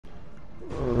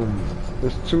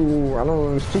It's too, I don't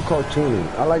know, it's too cartoony.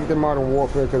 I like the Modern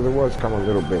Warfare because it was kind of a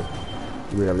little bit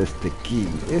realistic-y.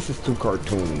 This is too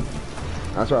cartoony.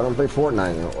 That's why I don't play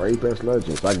Fortnite or Apex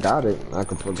Legends. I got it.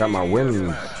 Got my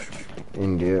wins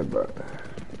in there, but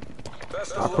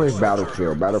I play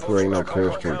Battlefield. Battlefield ain't no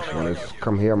kill streaks. When it's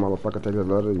come here, motherfucker, take the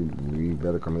letter, you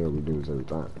better come here. We do this every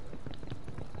time.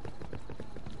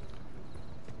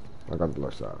 I got the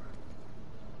left side.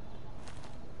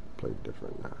 Play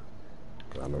different now.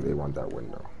 I know they want that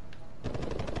window.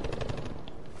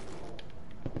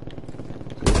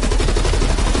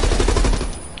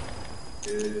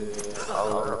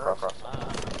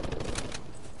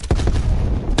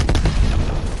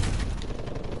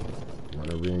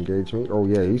 Wanna re-engage me? Oh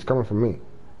yeah, he's coming from me.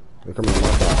 They're coming from my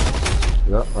side.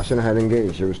 Yep, I shouldn't have had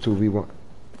engaged. It was 2v1.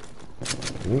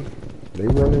 They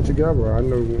running together. I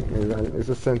know it's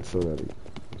a sense already.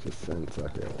 It's a sense I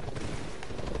feel.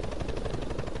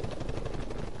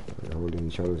 They're holding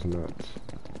each other's nuts.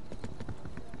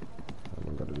 I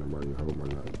don't gotta know why you hold my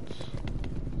nuts.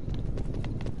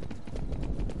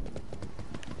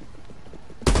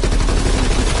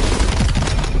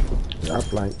 Yeah, I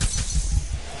flanked.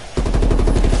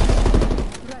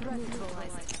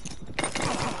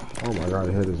 Oh my god,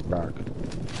 it hit his back.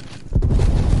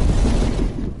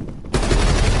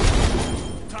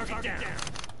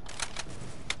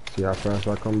 See how fast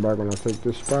I come back when I take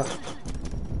this spot?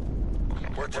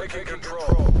 We're taking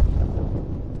control.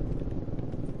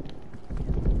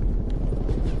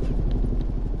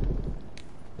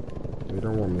 They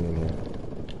don't want me in here.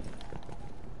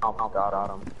 Oh my god,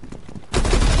 Adam.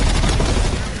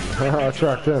 I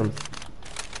tracked him.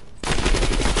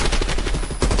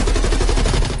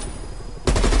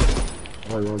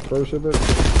 Oh, you want to throw shit,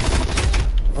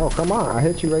 bitch? Oh, come on. I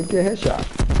hit you right there. Headshot.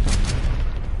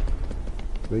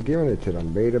 They're giving it to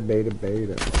them. Beta, beta,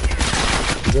 beta.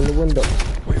 He's in the window.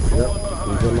 Yep,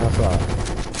 he's in my side.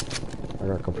 I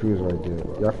got confused right there.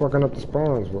 Y'all fucking up the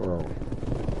spawns, bro.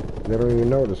 They don't even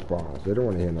know the spawns. They don't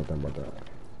want to hear nothing about that.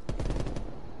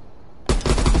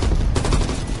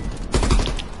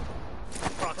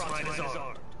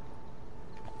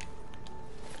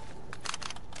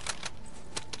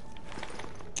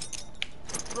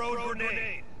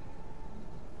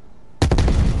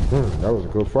 That was a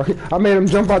good fucking. I made him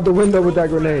jump out the window with that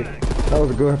grenade. That was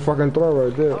a good fucking throw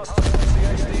right there.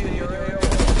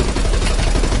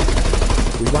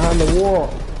 He's behind the wall.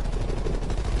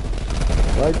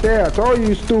 Right there. I told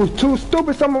you, two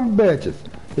stupid son of bitches.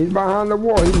 He's behind the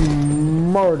wall. He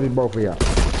murdered both of y'all.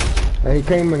 And he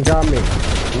came and got me.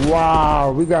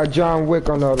 Wow, we got John Wick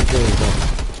on the other team.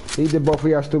 He did both of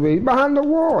y'all stupid. He's behind the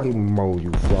wall. He mowed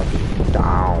you fucking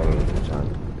down, son.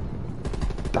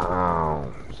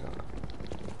 Down.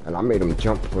 And I made him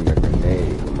jump from the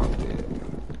grenade from up there.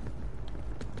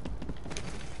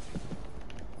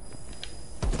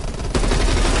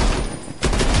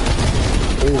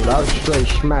 Ooh, that was straight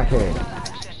smackhead.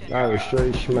 That was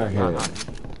straight smackhead.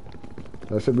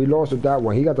 I said we lost with that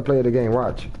one. He got to play the game.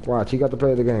 Watch. Watch. He got to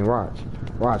play the game. Watch.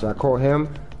 Watch. I called him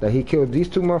that he killed these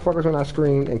two motherfuckers when I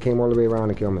screamed and came all the way around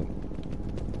and killed me.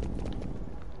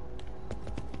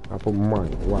 I put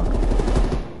money. Watch.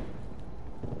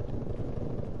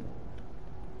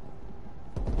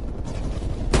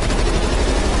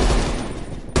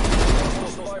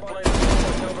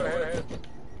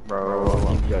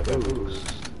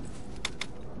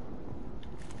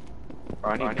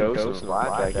 I need ghosts and black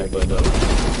back here, I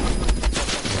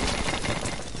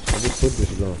just put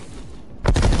this gun.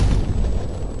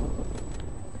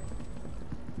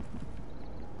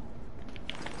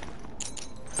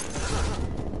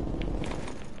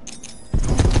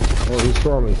 Oh, he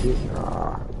saw me. See?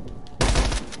 Ah.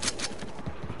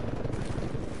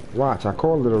 Watch, I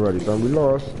called it already, son. We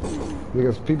lost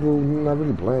because people not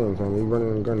really playing, son. They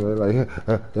running and gunning.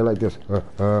 They're like this.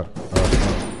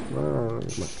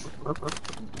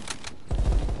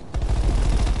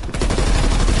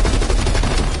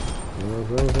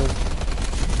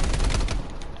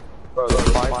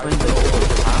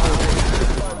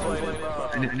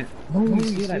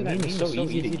 It's so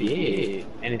easy to get,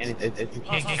 and it's you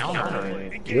can't count on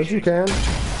it. Yes, you can.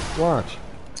 Watch.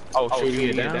 Oh, should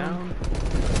we get down?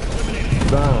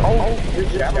 Down. Oh, you're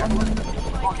jabbing.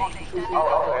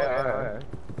 Oh, yeah.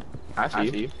 I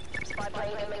see you.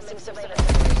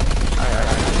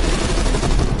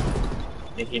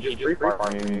 If he just free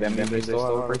farming, then they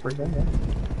still have a free farm.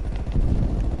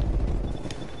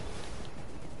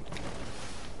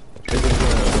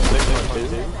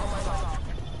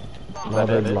 Not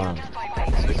that blind.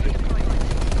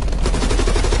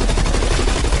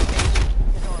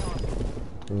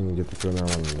 Get the kill now.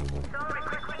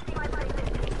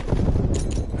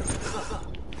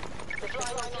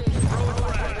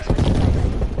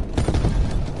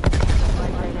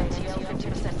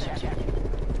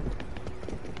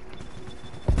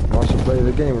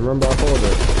 game. Remember I called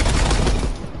it.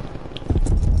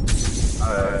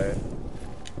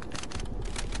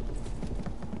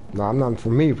 No, I'm not for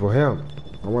me, for him.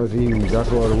 I want to see. That's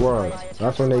what it was.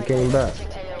 That's when they came back.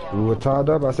 We were tied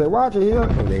up. I said, watch it here.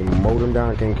 And they mowed him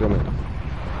down, can't kill me.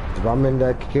 If I'm in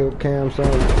that kill cam zone,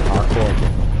 I'll call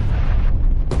him.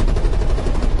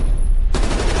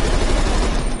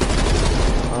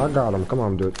 I got him. Come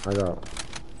on, dude. I got him.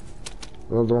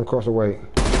 Another one across the way.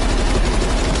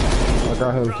 I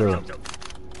got him too.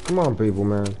 Come on, people,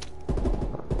 man.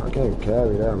 I can't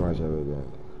carry that much of it, man.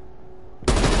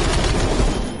 I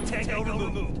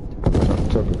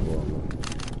took it for him.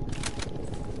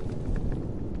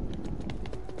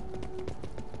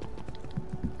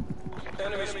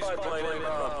 Enemy spy plane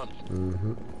inbound.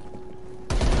 Mm-hmm.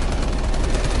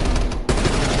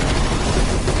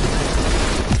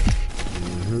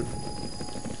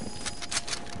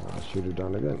 I'll shoot it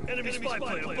down again. Enemy spy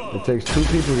plane above. It takes 2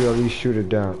 people to at least shoot it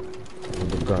down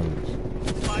with the guns.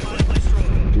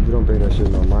 People don't pay that shit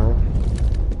no mind.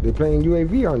 They playing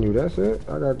UAV on you, that's it.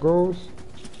 I got goals.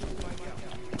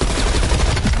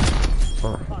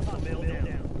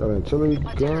 Got an artillery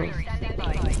gun.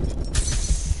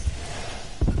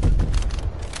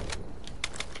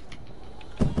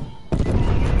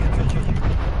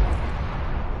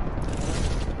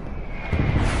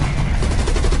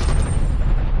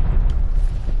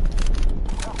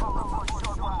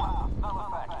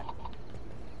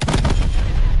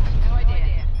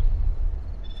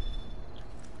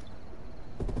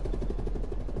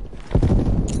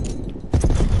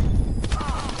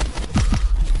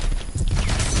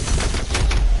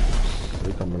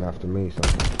 After me,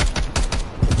 something.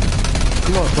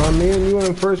 Come on, son. Me and you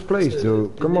in first place,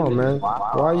 dude. Come on, man.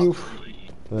 Why you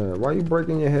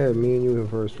breaking your head? Me and you in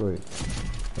first place,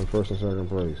 in first and second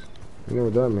place. You know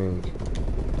what that means?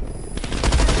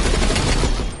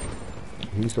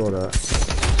 He saw that.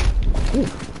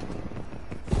 Oof.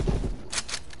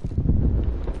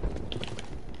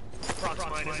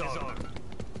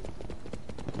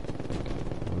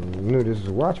 I knew this was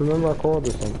a watch. Remember I called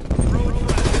this one.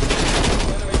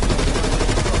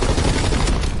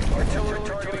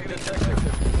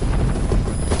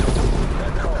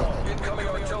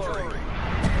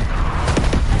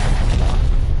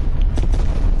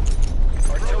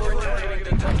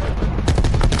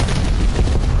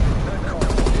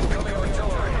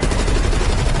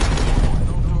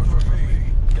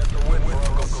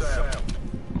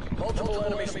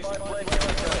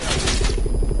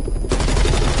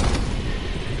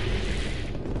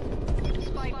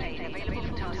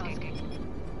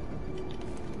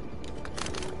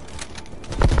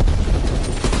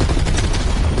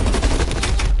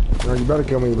 No, you better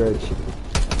kill me, bitch.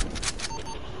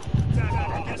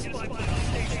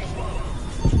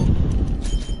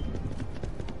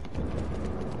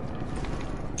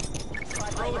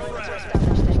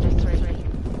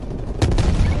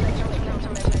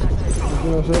 You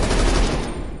know what I'm saying?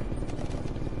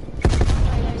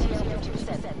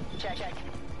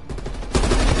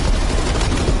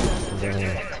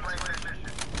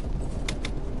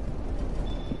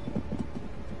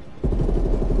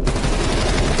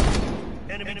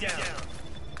 Enemy down.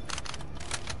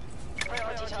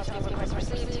 Priority task request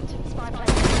received. Spy plane.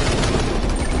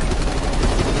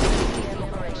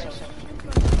 Operation.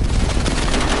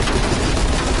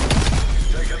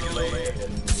 Taking the lead.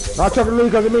 I took the lead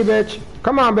because of me, bitch.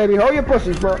 Come on, baby. Hold your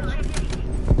pussies, bro.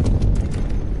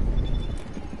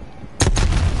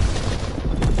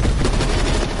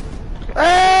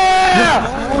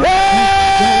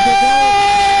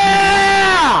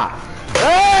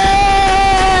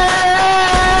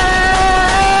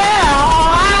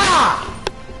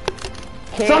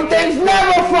 Some things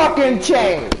never fucking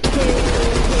change.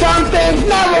 Some things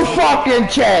never fucking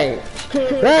change.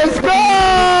 Let's go!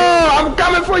 I'm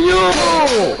coming for you!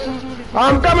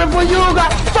 I'm coming for you,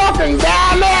 god fucking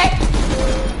damn it!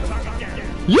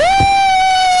 Yeah!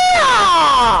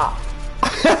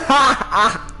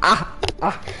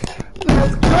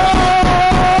 Let's go!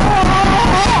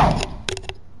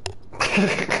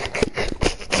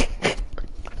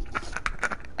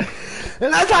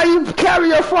 And that's how you carry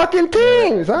your fucking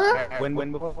teams, huh? When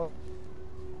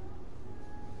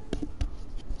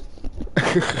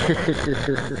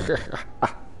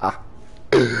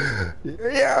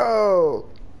Yo!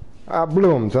 I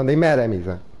blew them, son. They mad at me,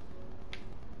 son.